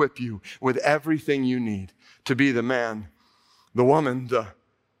supernaturally equip you with everything you need to be the man, the woman, the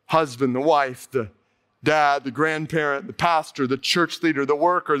husband, the wife, the dad, the grandparent, the pastor, the church leader, the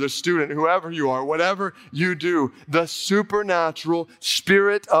worker, the student, whoever you are, whatever you do, the supernatural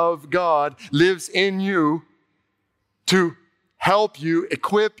Spirit of God lives in you to help you,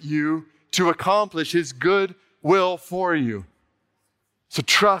 equip you to accomplish his good, will for you. So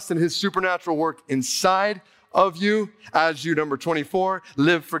trust in his supernatural work inside of you as you, number 24,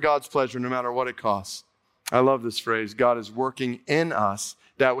 live for God's pleasure no matter what it costs. I love this phrase. God is working in us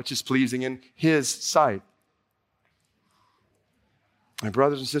that which is pleasing in his sight. My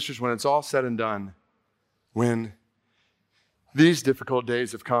brothers and sisters, when it's all said and done, when these difficult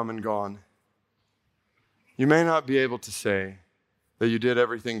days have come and gone, you may not be able to say that you did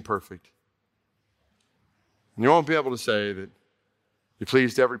everything perfect. And you won't be able to say that you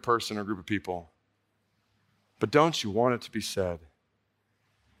pleased every person or group of people. But don't you want it to be said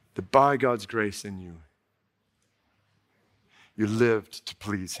that by God's grace in you, you lived to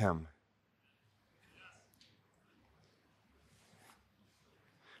please him?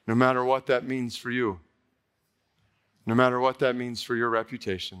 No matter what that means for you, no matter what that means for your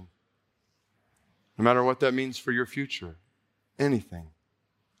reputation, no matter what that means for your future, anything,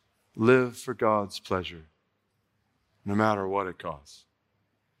 live for God's pleasure, no matter what it costs.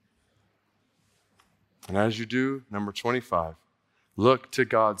 And as you do, number 25, look to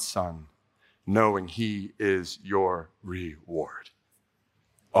God's Son, knowing he is your reward.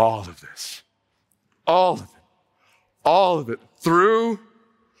 All of this, all of it, through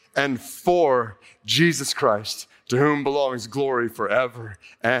and for Jesus Christ, to whom belongs glory forever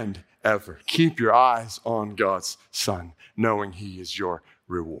and ever. Keep your eyes on God's Son, knowing he is your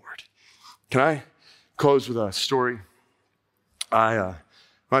reward. Can I close with a story? My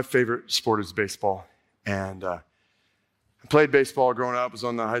favorite sport is baseball. And I played baseball growing up, was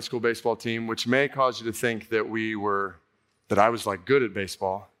on the high school baseball team, which may cause you to think that I was like good at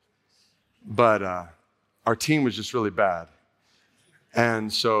baseball. But our team was just really bad.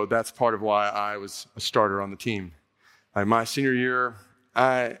 And so that's part of why I was a starter on the team. Like my senior year,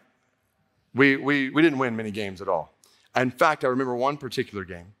 we didn't win many games at all. In fact, I remember one particular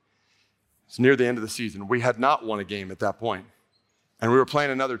game. It's near the end of the season. We had not won a game at that point. And we were playing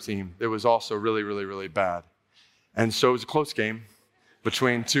another team that was also really, really, really bad. And so it was a close game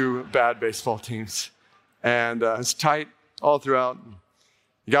between two bad baseball teams. And it was tight all throughout.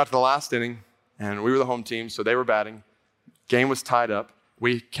 We got to the last inning, and we were the home team, so they were batting. Game was tied up.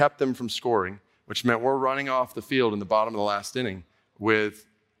 We kept them from scoring, which meant we're running off the field in the bottom of the last inning with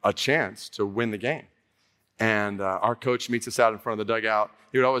a chance to win the game. And our coach meets us out in front of the dugout.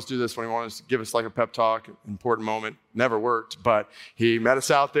 He would always do this when he wanted to give us like a pep talk, important moment. Never worked, but he met us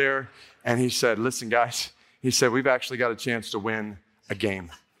out there and he said, listen, guys, he said, we've actually got a chance to win a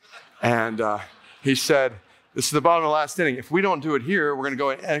game. And he said, this is the bottom of the last inning. If we don't do it here, we're going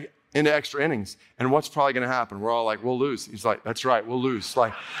to go into extra innings. And what's probably going to happen? We're all like, we'll lose. He's like, that's right, we'll lose.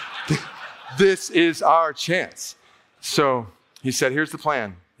 Like, this is our chance. So he said, here's the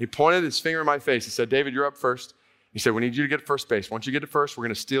plan. He pointed his finger in my face. He said, David, you're up first. He said, we need you to get to first base. Once you get to first, we're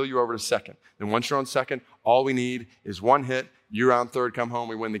going to steal you over to second. Then once you're on second, all we need is one hit. You're on third, come home,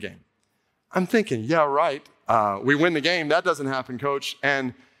 we win the game. I'm thinking, yeah, right. We win the game. That doesn't happen, coach.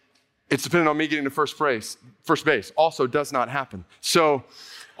 And it's dependent on me getting to first base. First base also does not happen. So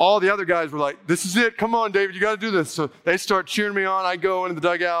all the other guys were like, this is it. Come on, David, you got to do this. So they start cheering me on. I go into the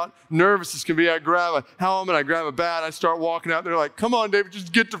dugout, nervous as can be. I grab a helmet, I grab a bat. I start walking out. They're like, come on, David,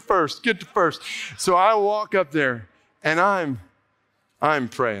 just get to first, get to first. So I walk up there, and I'm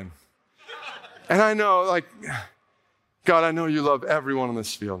praying. And I know, like, God, I know you love everyone on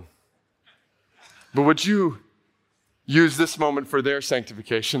this field. But would you use this moment for their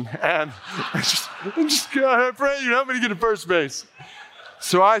sanctification? And God, I pray you help me to get to first base.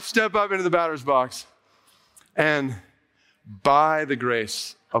 So I step up into the batter's box, and by the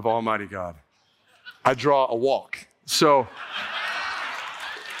grace of Almighty God, I draw a walk. So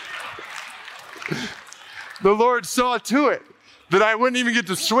the Lord saw to it that I wouldn't even get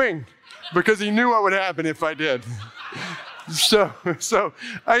to swing because he knew what would happen if I did. So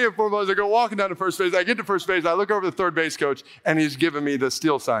I get four balls. I go walking down to first base. I get to first base. I look over the third base coach, and he's giving me the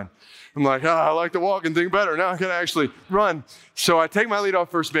steal sign. I'm like, I like the walking thing better. Now I can actually run. So I take my lead off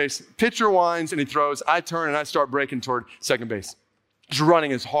first base. Pitcher winds, and he throws. I turn, and I start breaking toward second base, just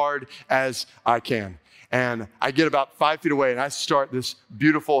running as hard as I can. And I get about 5 feet away, and I start this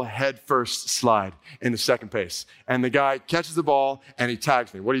beautiful head-first slide into second base. And the guy catches the ball, and he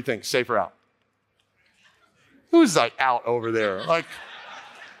tags me. What do you think, safe or out? Who's like out over there? Like,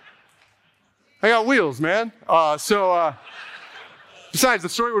 I got wheels, man. Besides, the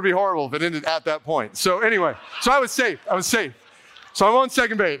story would be horrible if it ended at that point. So anyway, so I was safe. So I'm on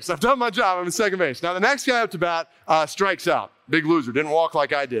second base. I've done my job. I'm in second base. Now the next guy up to bat strikes out. Big loser. Didn't walk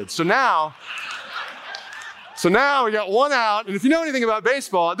like I did. So now So now we got one out, and if you know anything about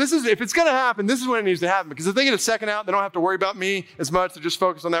baseball, if it's going to happen, this is when it needs to happen, because if they get a second out, they don't have to worry about me as much. They're just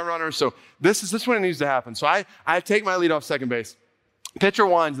focused on that runner. So this is when it needs to happen. So I take my lead off second base. Pitcher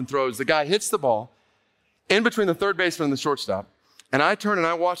winds and throws. The guy hits the ball in between the third baseman and the shortstop, and I turn and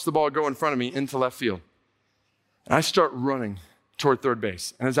I watch the ball go in front of me into left field. And I start running toward third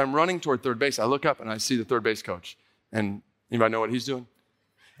base. And as I'm running toward third base, I look up and I see the third base coach. And anybody know what he's doing?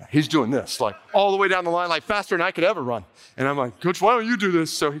 He's doing this, like all the way down the line, like faster than I could ever run. And I'm like, Coach, why don't you do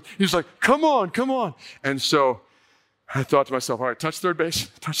this? So he's like, come on. And so I thought to myself, all right, touch third base.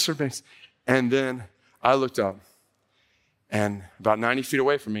 And then I looked up, and about 90 feet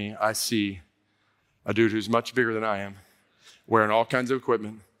away from me, I see a dude who's much bigger than I am, wearing all kinds of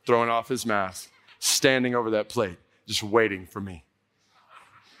equipment, throwing off his mask, standing over that plate, just waiting for me.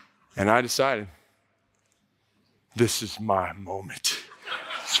 And I decided, this is my moment.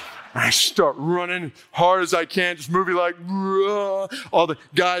 I start running hard as I can, just moving like, Rah. All the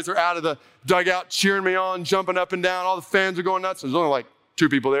guys are out of the dugout cheering me on, jumping up and down. All the fans are going nuts. There's only like 2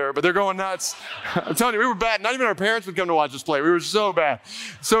 people there, but they're going nuts. I'm telling you, we were bad. Not even our parents would come to watch us play. We were so bad.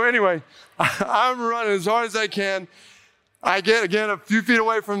 So anyway, I'm running as hard as I can. I get, again, a few feet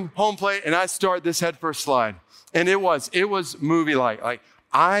away from home plate, and I start this headfirst slide. And it was movie-like. Like,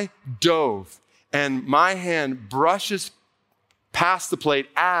 I dove, and my hand brushes past the plate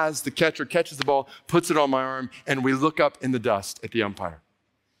as the catcher catches the ball, puts it on my arm, and we look up in the dust at the umpire.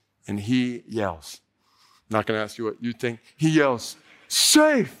 And he yells. I'm not going to ask you what you think. He yells,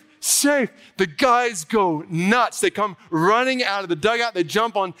 safe. The guys go nuts. They come running out of the dugout. They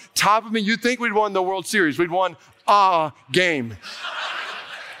jump on top of me. You'd think we'd won the World Series. We'd won a game.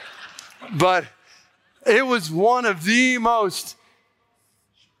 But it was one of the most,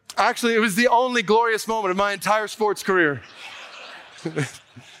 actually, it was the only glorious moment of my entire sports career. And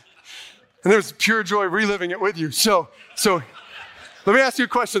there's pure joy reliving it with you. So let me ask you a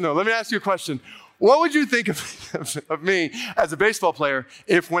question, though. What would you think of me as a baseball player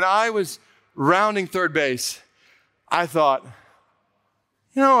if when I was rounding third base, I thought,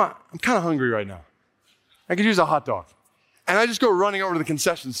 I'm kind of hungry right now. I could use a hot dog. And I just go running over to the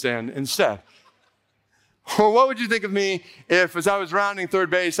concession stand instead. Or what would you think of me if, as I was rounding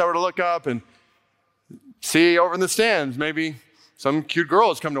third base, I were to look up and see over in the stands, maybe some cute girl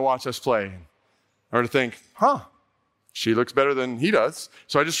has come to watch us play. Or to think, she looks better than he does.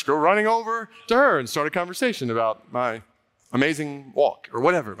 So I just go running over to her and start a conversation about my amazing walk or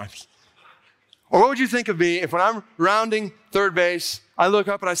whatever it might be. Or what would you think of me if when I'm rounding third base, I look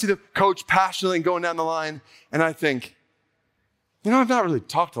up and I see the coach passionately going down the line, and I think, I've not really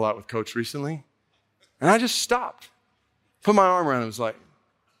talked a lot with coach recently. And I just stopped, put my arm around him, and was like,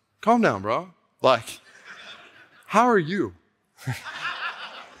 calm down, bro. Like, how are you?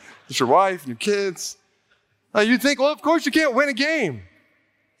 It's your wife and your kids. You think, well, of course you can't win a game.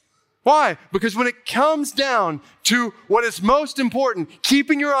 Why? Because when it comes down to what is most important,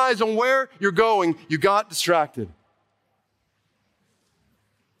 keeping your eyes on where you're going, you got distracted.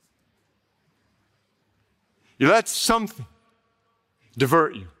 You let something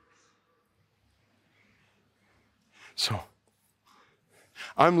divert you. So,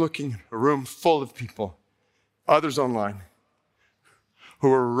 I'm looking at a room full of people, others online,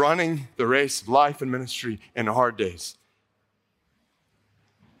 who are running the race of life and ministry in hard days.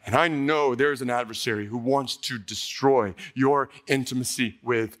 And I know there's an adversary who wants to destroy your intimacy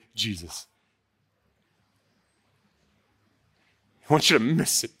with Jesus. He wants you to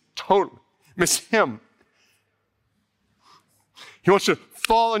miss it totally, miss him. He wants you to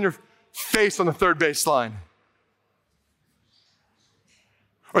fall on your face on the third base line.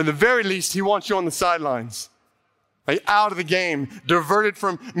 Or at the very least, he wants you on the sidelines. Like out of the game, diverted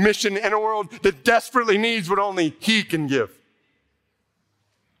from mission in a world that desperately needs what only he can give.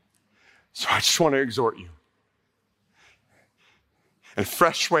 So I just want to exhort you in a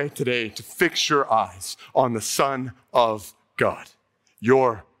fresh way today to fix your eyes on the Son of God,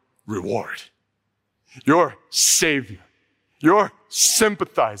 your reward, your Savior, your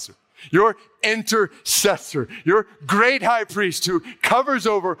sympathizer, your intercessor, your great high priest who covers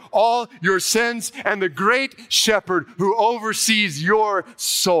over all your sins, and the great shepherd who oversees your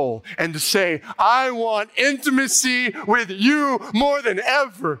soul. And to say, I want intimacy with you more than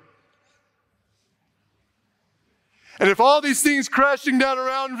ever. And if all these things crashing down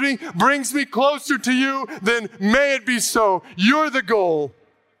around me brings me closer to you, then may it be so. You're the goal.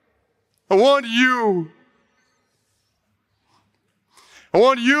 I want you. I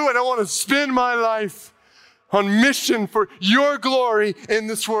want you, and I want to spend my life on mission for your glory in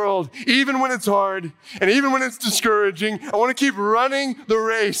this world, even when it's hard and even when it's discouraging. I want to keep running the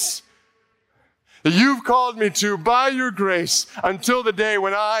race that you've called me to by your grace until the day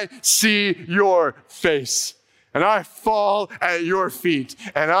when I see your face. And I fall at your feet,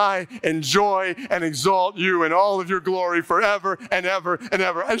 and I enjoy and exalt you in all of your glory forever and ever and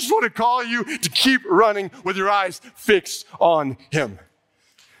ever. I just want to call you to keep running with your eyes fixed on him.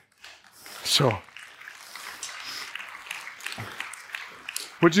 So,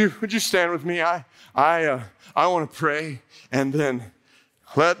 would you stand with me? I want to pray, and then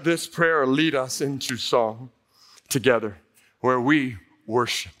let this prayer lead us into song together, where we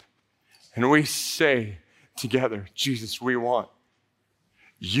worship and we say together, Jesus, we want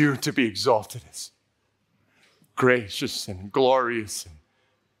you to be exalted as gracious and glorious and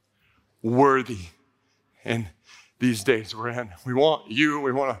worthy in these days we're in. We want you.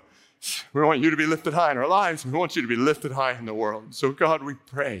 We want you to be lifted high in our lives. We want you to be lifted high in the world. So God, we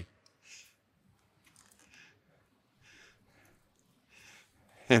pray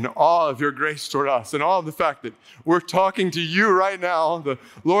in awe of your grace toward us, and all of the fact that we're talking to you right now, the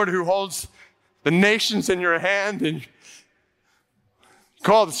Lord who holds the nations in your hand, and you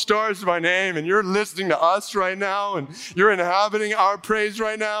call the stars by name, and you're listening to us right now, and you're inhabiting our praise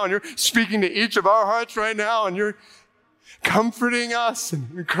right now, and you're speaking to each of our hearts right now, and you're comforting us and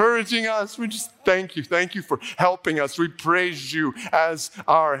encouraging us. We just thank you. Thank you for helping us. We praise you as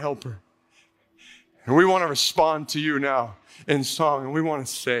our helper. And we want to respond to you now in song, and we want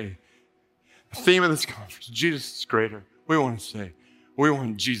to say, the theme of this conference, Jesus is greater. We want to say, we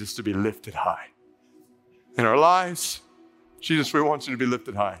want Jesus to be lifted high. In our lives, Jesus, we want you to be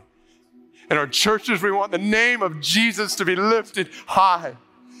lifted high. In our churches, we want the name of Jesus to be lifted high.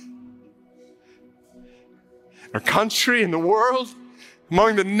 In our country, in the world,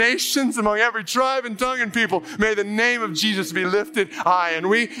 among the nations, among every tribe and tongue and people, may the name of Jesus be lifted high. And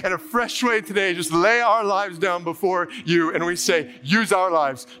we, in a fresh way today, just lay our lives down before you, and we say, use our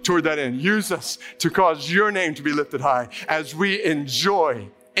lives toward that end. Use us to cause your name to be lifted high as we enjoy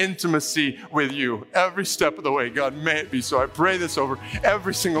intimacy with you every step of the way. God, may it be so. I pray this over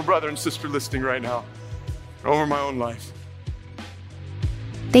every single brother and sister listening right now, over my own life.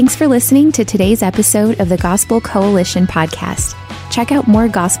 Thanks for listening to today's episode of the Gospel Coalition podcast. Check out more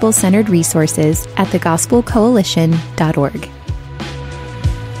gospel-centered resources at thegospelcoalition.org.